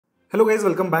Hello guys,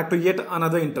 welcome back to yet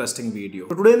another interesting video.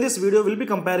 So today in this video, we'll be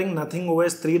comparing Nothing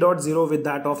OS 3.0 with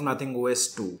that of Nothing OS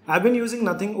 2. I've been using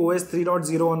Nothing OS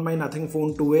 3.0 on my Nothing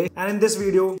Phone 2A, and in this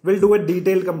video, we'll do a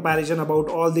detailed comparison about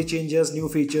all the changes, new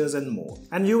features and more.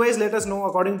 And you guys let us know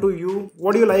according to you,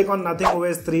 what do you like on Nothing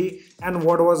OS 3 and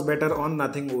what was better on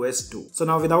Nothing OS 2. So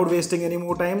now without wasting any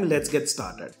more time, let's get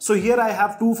started. So here I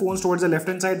have two phones. Towards the left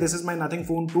hand side, this is my Nothing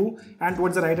Phone 2, and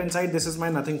towards the right hand side, this is my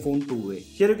Nothing Phone 2A.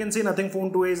 Here you can see Nothing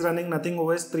Phone 2A is running Nothing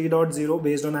OS 3.0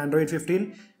 based on Android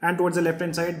 15, and towards the left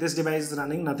hand side this device is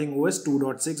running Nothing OS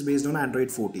 2.6 based on Android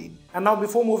 14. And now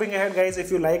before moving ahead guys, if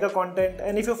you like a content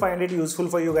and if you find it useful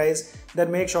for you guys,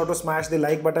 then make sure to smash the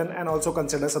like button and also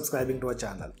consider subscribing to our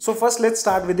channel. So first let's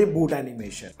start with the boot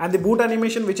animation. And the boot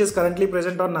animation which is currently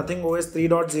present on Nothing OS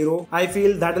 3.0, I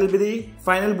feel that will be the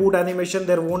final boot animation.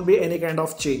 There won't be any kind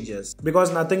of changes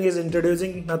because Nothing is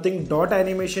introducing Nothing dot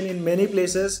animation in many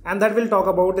places, and that we'll talk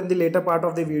about in the later part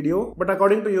of the video. But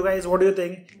according to you guys, what do you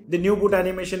think? The new boot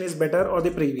animation is better or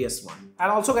the previous one? And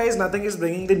also guys, Nothing is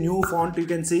bringing the new font, you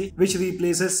can see, which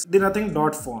replaces the Nothing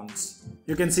dot fonts.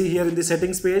 You can see here in the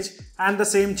settings page, and the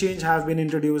same change have been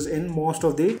introduced in most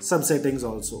of the subsettings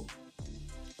also.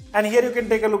 And here you can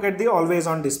take a look at the always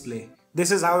on display. This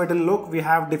is how it will look. We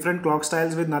have different clock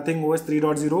styles with Nothing OS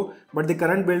 3.0, but the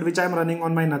current build which I am running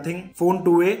on my Nothing Phone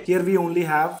 2A, here we only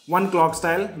have one clock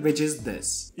style, which is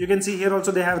this. You can see here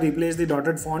also they have replaced the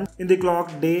dotted font in the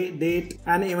clock, day, date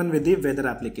and even with the weather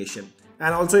application.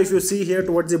 And also if you see here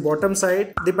towards the bottom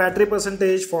side, the battery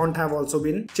percentage font have also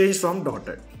been changed from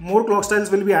dotted. More clock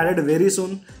styles will be added very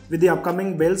soon with the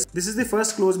upcoming builds. This is the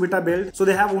first closed beta build, so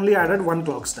they have only added one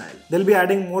clock style. They'll be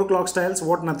adding more clock styles,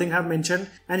 what Nothing have mentioned.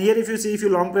 And here if you see, if you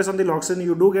long press on the lock screen,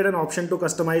 you do get an option to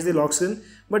customize the lock screen,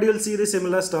 but you'll see the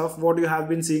similar stuff what you have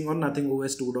been seeing on Nothing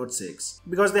OS 2.6.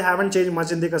 Because they haven't changed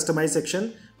much in the customize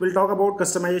section. We'll talk about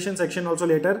customization section also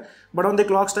later, but on the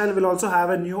clock style we'll also have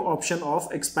a new option of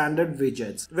expanded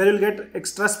widgets, where you'll get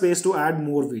extra space to add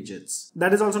more widgets.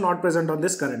 That is also not present on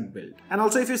this current build. And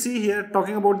also if you see here,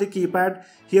 talking about the keypad,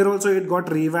 here also it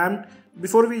got revamped.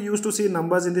 Before we used to see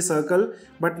numbers in the circle,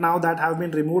 but now that have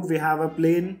been removed. We have a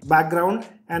plain background,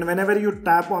 and whenever you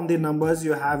tap on the numbers,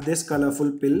 you have this colorful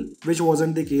pill, which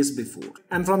wasn't the case before.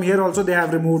 And from here also they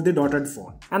have removed the dotted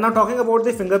font. And now talking about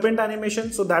the fingerprint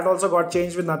animation, so that also got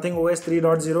changed with Nothing OS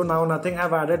 3.0. Now Nothing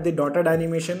have added the dotted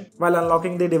animation while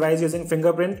unlocking the device using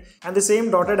fingerprint, and the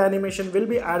same dotted animation will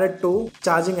be added to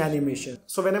charging animation.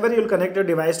 So whenever you'll connect your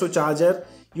device to charger,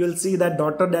 you'll see that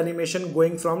dotted animation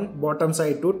going from bottom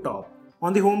side to top.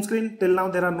 On the home screen, till now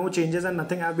there are no changes and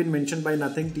nothing have been mentioned by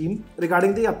Nothing team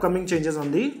regarding the upcoming changes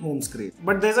on the home screen.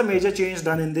 But there's a major change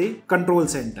done in the control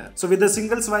center. So with a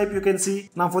single swipe, you can see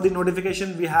now for the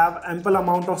notification, we have ample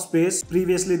amount of space.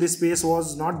 Previously, the space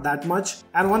was not that much.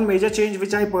 And one major change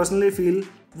which I personally feel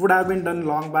would have been done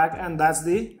long back, and that's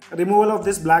the removal of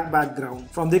this black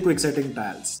background from the quick setting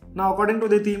tiles. Now according to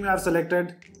the theme you have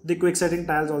selected, the quick setting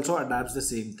tiles also adapts the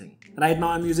same thing. Right now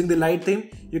I'm using the light theme.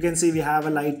 You can see we have a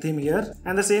light theme here,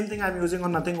 and the same thing I'm using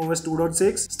on Nothing OS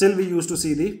 2.6. Still we used to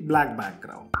see the black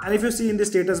background. And if you see in the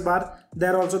status bar,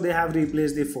 there also they have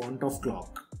replaced the font of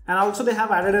clock. And also they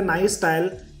have added a nice tile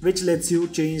which lets you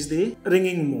change the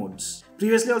ringing modes.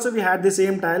 Previously also we had the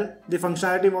same tile, the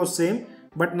functionality was same,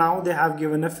 but now they have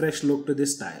given a fresh look to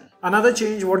this tile. Another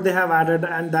change what they have added,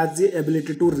 and that's the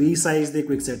ability to resize the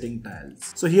quick setting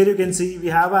tiles. So here you can see we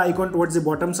have an icon towards the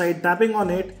bottom side. Tapping on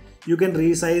it, you can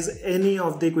resize any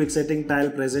of the quick setting tile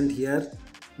present here.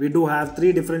 We do have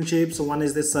three different shapes. So one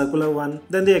is this circular one,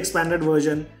 then the expanded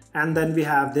version, and then we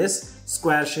have this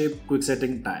square shape quick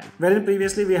setting tile, wherein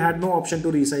previously we had no option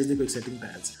to resize the quick setting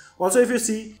tiles. Also if you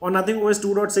see on Nothing OS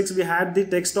 2.6 we had the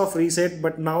text of reset,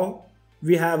 but now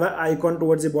we have an icon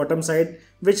towards the bottom side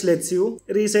which lets you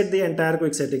reset the entire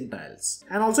quick setting tiles.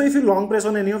 And also if you long press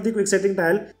on any of the quick setting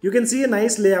tile, you can see a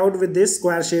nice layout with this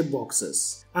square shaped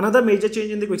boxes. Another major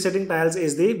change in the quick setting tiles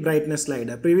is the brightness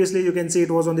slider. Previously you can see it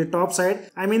was on the top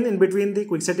side, I mean in between the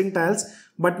quick setting tiles,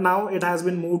 but now it has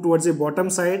been moved towards the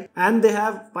bottom side, and they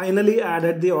have finally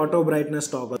added the auto brightness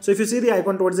toggle. So if you see the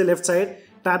icon towards the left side,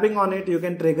 tapping on it you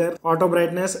can trigger auto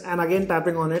brightness, and again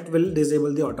tapping on it will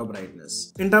disable the auto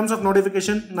brightness. In terms of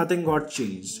notification, nothing got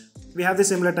changed. We have the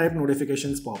similar type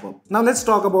notifications pop up. Now let's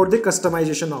talk about the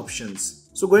customization options.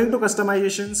 So going to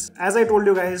customizations, as I told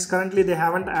you guys, currently they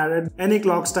haven't added any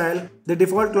clock style. The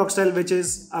default clock style which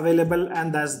is available,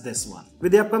 and that's this one.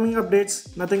 With the upcoming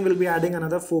updates, Nothing will be adding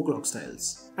another 4 clock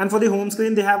styles. And for the home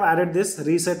screen, they have added this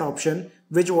reset option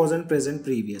which wasn't present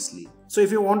previously. So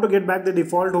if you want to get back the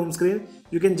default home screen,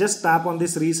 you can just tap on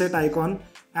this reset icon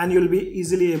and you'll be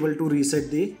easily able to reset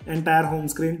the entire home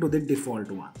screen to the default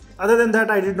one. Other than that,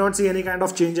 I did not see any kind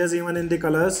of changes even in the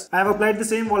colors. I have applied the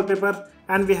same wallpaper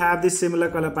and we have the similar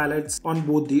color palettes on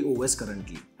both the OS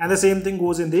currently. And the same thing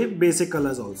goes in the basic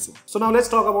colors also. So now let's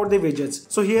talk about the widgets.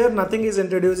 So here Nothing is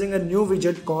introducing a new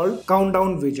widget called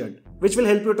Countdown widget, which will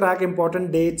help you track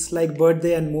important dates like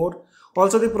birthday and more.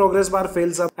 Also, the progress bar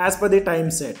fills up as per the time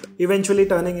set, eventually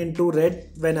turning into red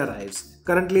when arrives.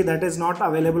 Currently that is not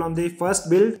available on the first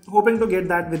build, hoping to get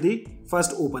that with the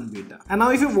first open beta. And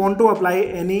now if you want to apply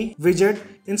any widget,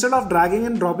 instead of dragging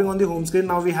and dropping on the home screen,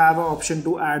 now we have an option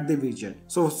to add the widget.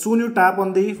 So soon you tap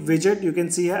on the widget, you can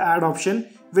see an add option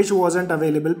which wasn't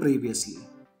available previously.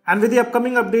 And with the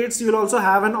upcoming updates, you'll also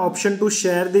have an option to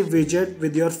share the widget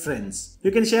with your friends.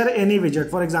 You can share any widget,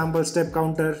 for example, step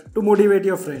counter, to motivate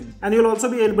your friend. And you'll also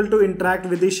be able to interact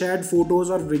with the shared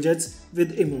photos or widgets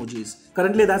with emojis.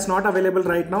 Currently, that's not available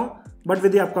right now, but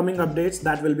with the upcoming updates,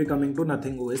 that will be coming to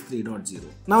Nothing OS 3.0.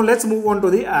 Now let's move on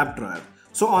to the app drawer.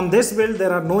 So on this build,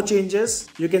 there are no changes.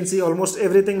 You can see almost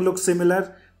everything looks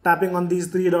similar. Tapping on these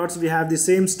three dots, we have the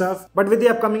same stuff. But with the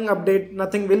upcoming update,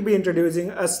 Nothing will be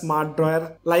introducing a smart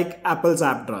drawer like Apple's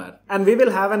app drawer. And we will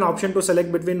have an option to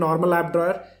select between normal app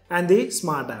drawer and the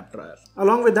smart app drawer.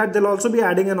 Along with that, they'll also be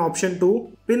adding an option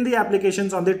to pin the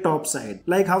applications on the top side.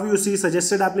 Like how you see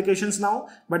suggested applications now,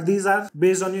 but these are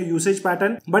based on your usage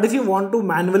pattern. But if you want to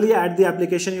manually add the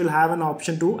application, you'll have an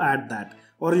option to add that.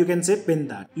 Or you can say pin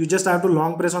that. You just have to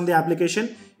long press on the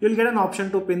application. You'll get an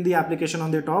option to pin the application on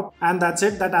the top, and that's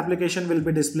it. That application will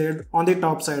be displayed on the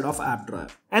top side of app drawer.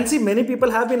 And see, many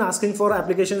people have been asking for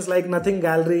applications like Nothing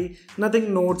Gallery,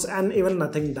 Nothing Notes, and even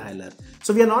Nothing Dialer.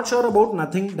 So we are not sure about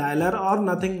Nothing Dialer or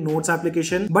Nothing Notes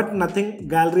application, but Nothing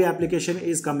Gallery application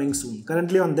is coming soon.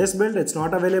 Currently on this build, it's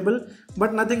not available,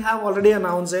 but Nothing have already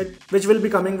announced it, which will be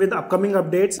coming with upcoming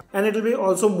updates, and it will be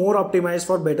also more optimized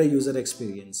for better user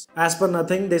experience. As per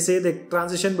Nothing, they say the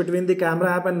transition between the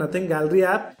camera app and Nothing Gallery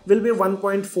app will be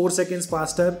 1.4 seconds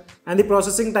faster, and the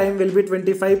processing time will be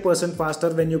 25% faster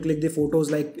when you click the photos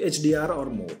like HDR or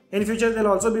more. In future, they'll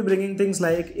also be bringing things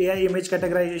like AI image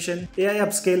categorization, AI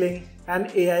upscaling, and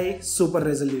AI super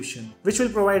resolution, which will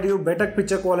provide you better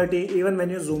picture quality even when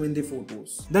you zoom in the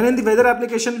photos. Then in the weather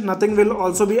application, Nothing will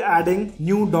also be adding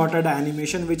new dotted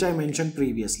animation, which I mentioned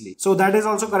previously. So that is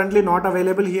also currently not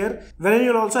available here, wherein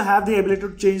you'll also have the ability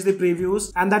to change the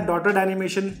previews, and that dotted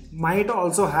animation might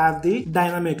also have the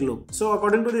dynamic look. So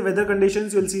according to the weather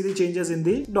conditions, you'll see the changes in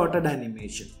the dotted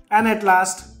animation. And at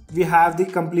last, we have the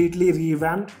completely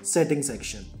revamped settings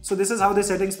section. So this is how the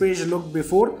settings page looked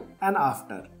before and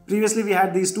after. Previously we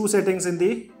had these two settings in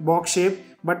the box shape,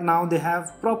 but now they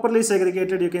have properly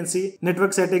segregated. You can see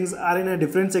network settings are in a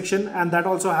different section, and that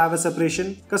also have a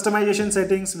separation. Customization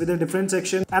settings with a different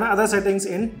section, and other settings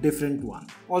in different one.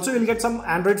 Also you'll get some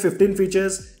Android 15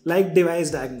 features like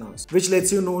device diagnose, which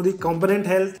lets you know the component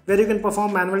health, where you can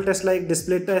perform manual tests like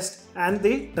display test and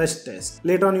the touch test.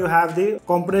 Later on you have the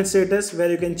component status,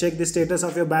 where you can check the status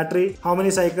of your battery, how many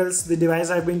cycles the device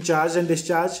have been charged and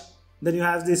discharged. Then you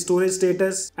have the storage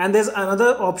status, and there's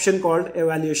another option called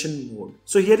evaluation mode.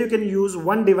 So here you can use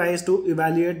one device to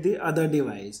evaluate the other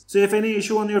device. So if any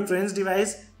issue on your friend's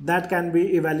device, that can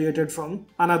be evaluated from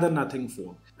another Nothing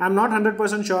phone. I'm not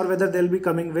 100% sure whether they'll be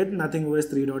coming with Nothing OS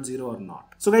 3.0 or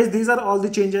not. So guys, these are all the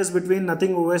changes between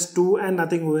Nothing OS 2 and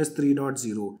Nothing OS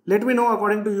 3.0. Let me know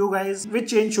according to you guys,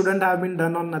 which change shouldn't have been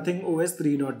done on Nothing OS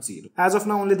 3.0. As of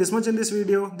now, only this much in this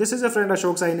video. This is your friend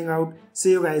Ashok signing out.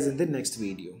 See you guys in the next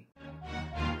video.